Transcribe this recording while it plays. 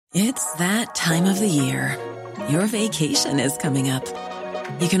It's that time of the year. Your vacation is coming up.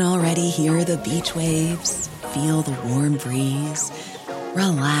 You can already hear the beach waves, feel the warm breeze,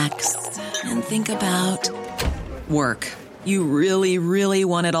 relax, and think about work. You really, really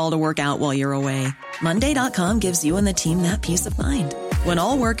want it all to work out while you're away. Monday.com gives you and the team that peace of mind. When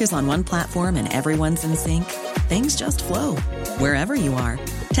all work is on one platform and everyone's in sync, things just flow. Wherever you are,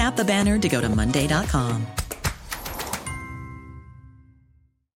 tap the banner to go to Monday.com.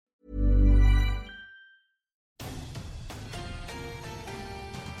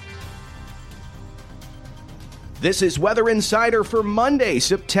 This is Weather Insider for Monday,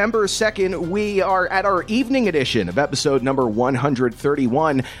 September 2nd. We are at our evening edition of episode number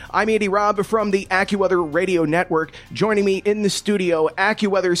 131. I'm Andy Robb from the AccuWeather Radio Network. Joining me in the studio,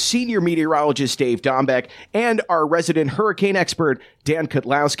 AccuWeather senior meteorologist Dave Dombeck and our resident hurricane expert, Dan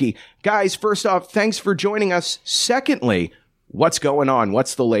Kotlowski. Guys, first off, thanks for joining us. Secondly, what's going on?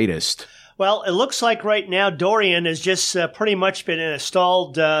 What's the latest? Well, it looks like right now Dorian has just pretty much been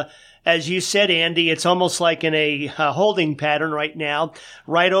installed. As you said, Andy, it's almost like in a holding pattern right now,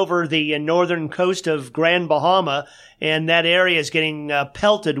 right over the northern coast of Grand Bahama, and that area is getting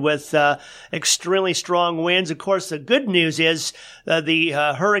pelted with extremely strong winds. Of course, the good news is the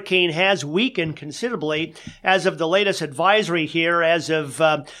hurricane has weakened considerably as of the latest advisory here, as of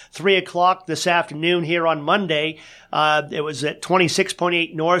 3 o'clock this afternoon here on Monday. It was at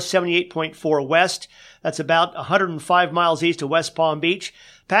 26.8 north, 78.4 west. That's about 105 miles east of West Palm Beach.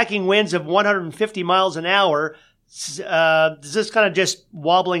 Packing winds of 150 miles an hour. This kind of just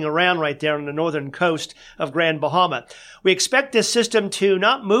wobbling around right there on the northern coast of Grand Bahama. We expect this system to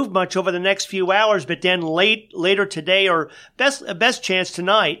not move much over the next few hours, but then later today, or best chance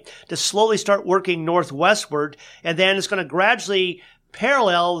tonight, to slowly start working northwestward, and then it's going to gradually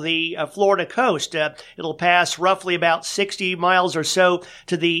parallel the Florida coast. It'll pass roughly about 60 miles or so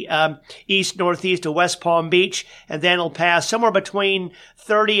to the east-northeast of West Palm Beach, and then it'll pass somewhere between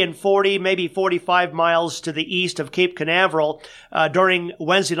 30 and 40, maybe 45 miles to the east of Cape Canaveral during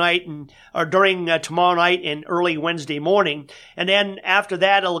Wednesday night or during tomorrow night and early Wednesday morning. And then after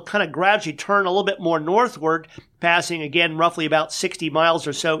that, it'll kind of gradually turn a little bit more northward, passing again roughly about 60 miles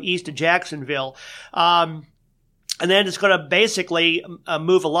or so east of Jacksonville. And then it's going to basically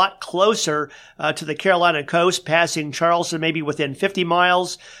move a lot closer to the Carolina coast, passing Charleston maybe within 50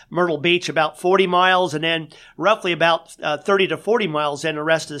 miles, Myrtle Beach about 40 miles, and then roughly about 30 to 40 miles in the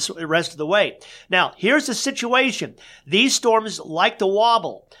rest of the way. Now, here's the situation. These storms like to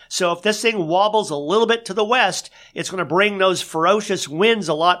wobble. So if this thing wobbles a little bit to the west, it's going to bring those ferocious winds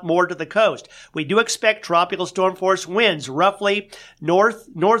a lot more to the coast. We do expect tropical storm force winds roughly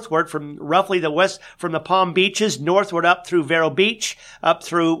northward from roughly the west, from the Palm Beaches, northward up through Vero Beach, up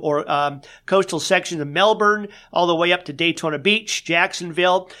through coastal sections of Melbourne, all the way up to Daytona Beach,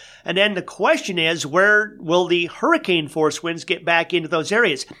 Jacksonville. And then the question is, where will the hurricane force winds get back into those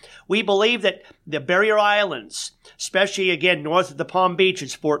areas? We believe that the Barrier Islands, especially again north of the Palm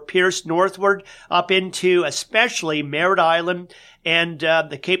Beaches, Fort Pierce northward up into especially Merritt Island and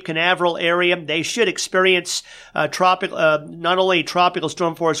the Cape Canaveral area, they should experience not only tropical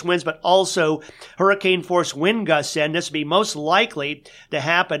storm force winds, but also hurricane force wind gusts. And this will be most likely to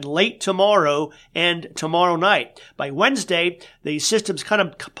happen late tomorrow and tomorrow night. By Wednesday, the system's kind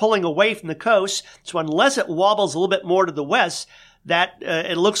of pulling away from the coast. So unless it wobbles a little bit more to the west, that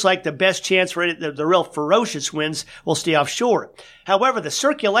it looks like the best chance for it, the real ferocious winds will stay offshore. However, the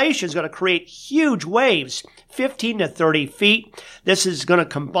circulation is going to create huge waves, 15 to 30 feet. This is going to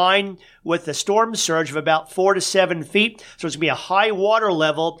combine with the storm surge of about 4 to 7 feet. So it's going to be a high water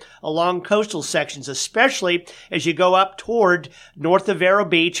level along coastal sections, especially as you go up toward north of Vero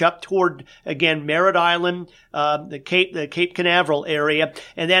Beach, up toward, again, Merritt Island, the Cape Canaveral area.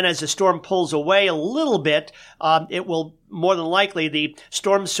 And then as the storm pulls away a little bit, it will more than likely the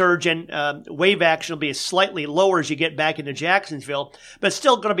storm surge and wave action will be slightly lower as you get back into Jacksonville, but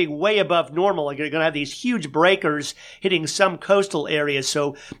still going to be way above normal. You're going to have these huge breakers hitting some coastal areas.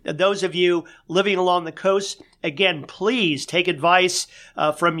 So those of you living along the coast, again, please take advice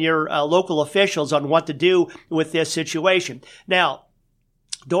from your local officials on what to do with this situation. Now,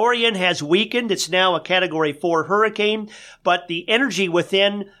 Dorian has weakened. It's now a Category 4 hurricane, but the energy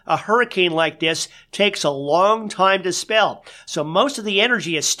within a hurricane like this takes a long time to spell. So most of the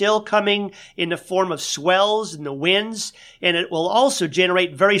energy is still coming in the form of swells and the winds, and it will also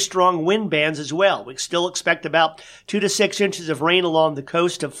generate very strong wind bands as well. We still expect about 2 to 6 inches of rain along the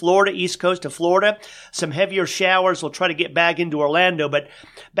coast of Florida, east coast of Florida. Some heavier showers will try to get back into Orlando, but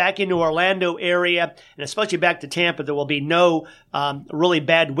back into Orlando area, and especially back to Tampa, there will be no really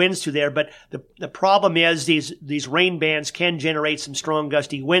bad winds through there. But the problem is these rain bands can generate some strong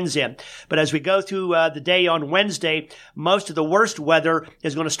gusty winds in. But as we go through the day on Wednesday, most of the worst weather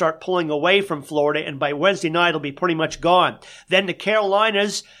is going to start pulling away from Florida, and by Wednesday night it'll be pretty much gone. Then the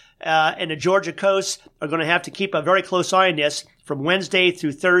Carolinas and the Georgia coast are going to have to keep a very close eye on this from Wednesday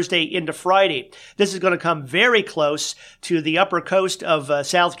through Thursday into Friday. This is going to come very close to the upper coast of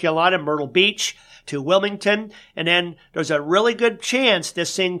South Carolina, Myrtle Beach, to Wilmington, and then there's a really good chance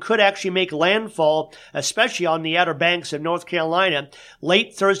this thing could actually make landfall, especially on the Outer Banks of North Carolina,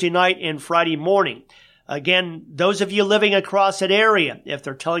 late Thursday night and Friday morning. Again, those of you living across that area, if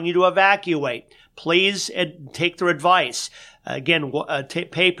they're telling you to evacuate, please take their advice. Again,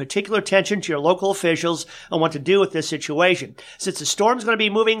 pay particular attention to your local officials on what to do with this situation. Since the storm's going to be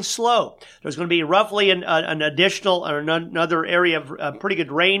moving slow, there's going to be roughly an additional or another area of pretty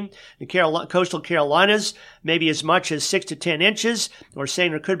good rain in coastal Carolinas, maybe as much as 6 to 10 inches. We're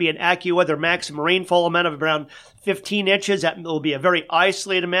saying there could be an AccuWeather maximum rainfall amount of around 15 inches. That will be a very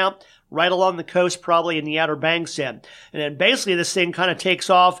isolated amount right along the coast, probably in the Outer Banks end. And then basically this thing kind of takes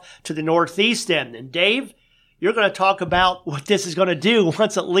off to the northeast end. And Dave, you're going to talk about what this is going to do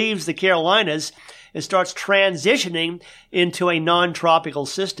once it leaves the Carolinas and starts transitioning into a non-tropical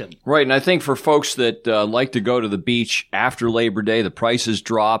system. Right, and I think for folks that like to go to the beach after Labor Day, the prices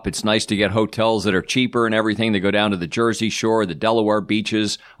drop. It's nice to get hotels that are cheaper and everything. They go down to the Jersey Shore, the Delaware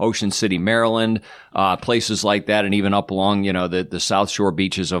beaches, Ocean City, Maryland, places like that, and even up along, the South Shore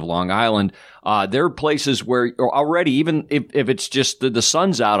beaches of Long Island. There are places where already, even if it's just the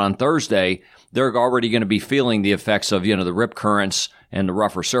sun's out on Thursday, they're already going to be feeling the effects of, the rip currents and the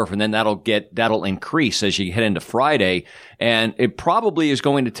rougher surf. And then that'll increase as you head into Friday. And it probably is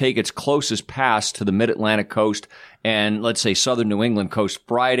going to take its closest pass to the mid-Atlantic coast and let's say southern New England coast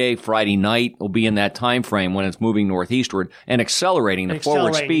Friday night will be in that time frame when it's moving northeastward and accelerating. The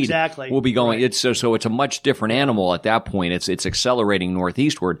forward speed will be going. Right. So it's a much different animal at that point. It's accelerating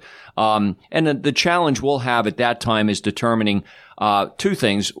northeastward. And the challenge we'll have at that time is determining two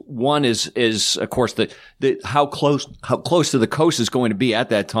things. One is of course the how close to the coast is going to be at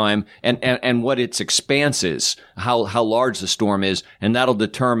that time, and what its expanse is, how large the storm is, and that'll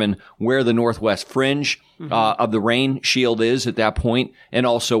determine where the northwest fringe of the rain shield is at that point, and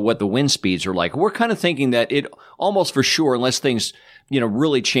also what the wind speeds are like. We're kind of thinking that it almost for sure, unless things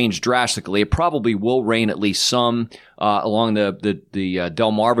really change drastically, it probably will rain at least some along the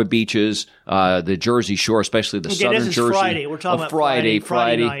Delmarva beaches, the Jersey Shore, especially the southern Jersey. Friday. We're talking about Friday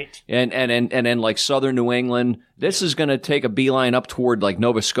night. And then like southern New England. This is going to take a beeline up toward like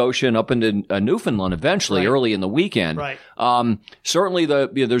Nova Scotia and up into Newfoundland eventually, early in the weekend. Right. Certainly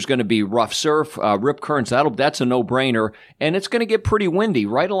there's going to be rough surf, rip currents. That's a no-brainer. And it's going to get pretty windy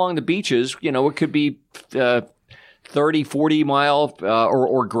right along the beaches. It could be 30, 40 mile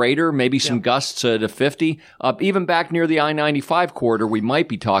or greater, maybe some gusts to 50. Even back near the I-95 corridor, we might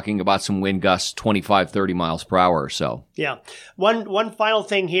be talking about some wind gusts 25, 30 miles per hour or so. Yeah. One final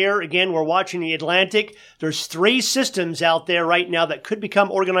thing here. Again, we're watching the Atlantic. There's 3 systems out there right now that could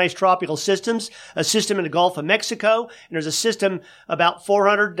become organized tropical systems. A system in the Gulf of Mexico, and there's a system about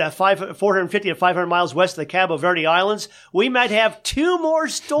 450 to 500 miles west of the Cabo Verde Islands. We might have 2 more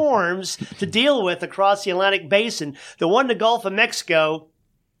storms to deal with across the Atlantic Basin. The one in the Gulf of Mexico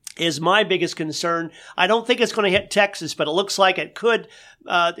is my biggest concern. I don't think it's going to hit Texas, but it looks like it could,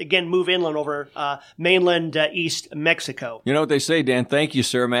 again, move inland over mainland East Mexico. You know what they say, Dan? Thank you,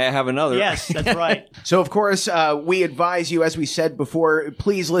 sir. May I have another? Yes, that's right. So, of course, we advise you, as we said before,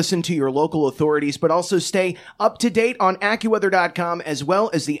 please listen to your local authorities, but also stay up to date on AccuWeather.com, as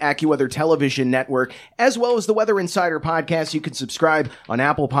well as the AccuWeather Television Network, as well as the Weather Insider podcast. You can subscribe on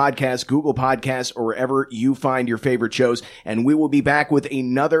Apple Podcasts, Google Podcasts, or wherever you find your favorite shows. And we will be back with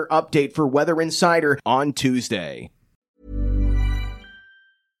another update for Weather Insider on Tuesday.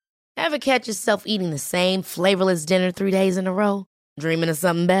 Ever catch yourself eating the same flavorless dinner 3 days in a row? Dreaming of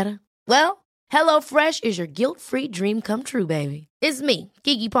something better? Well, HelloFresh is your guilt-free dream come true, baby. It's me,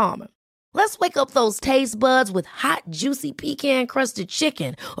 Keke Palmer. Let's wake up those taste buds with hot, juicy pecan-crusted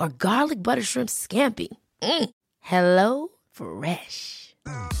chicken or garlic butter shrimp scampi. Hello Fresh.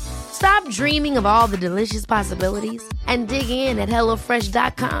 Stop dreaming of all the delicious possibilities and dig in at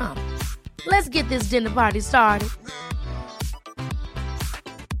HelloFresh.com. Let's get this dinner party started.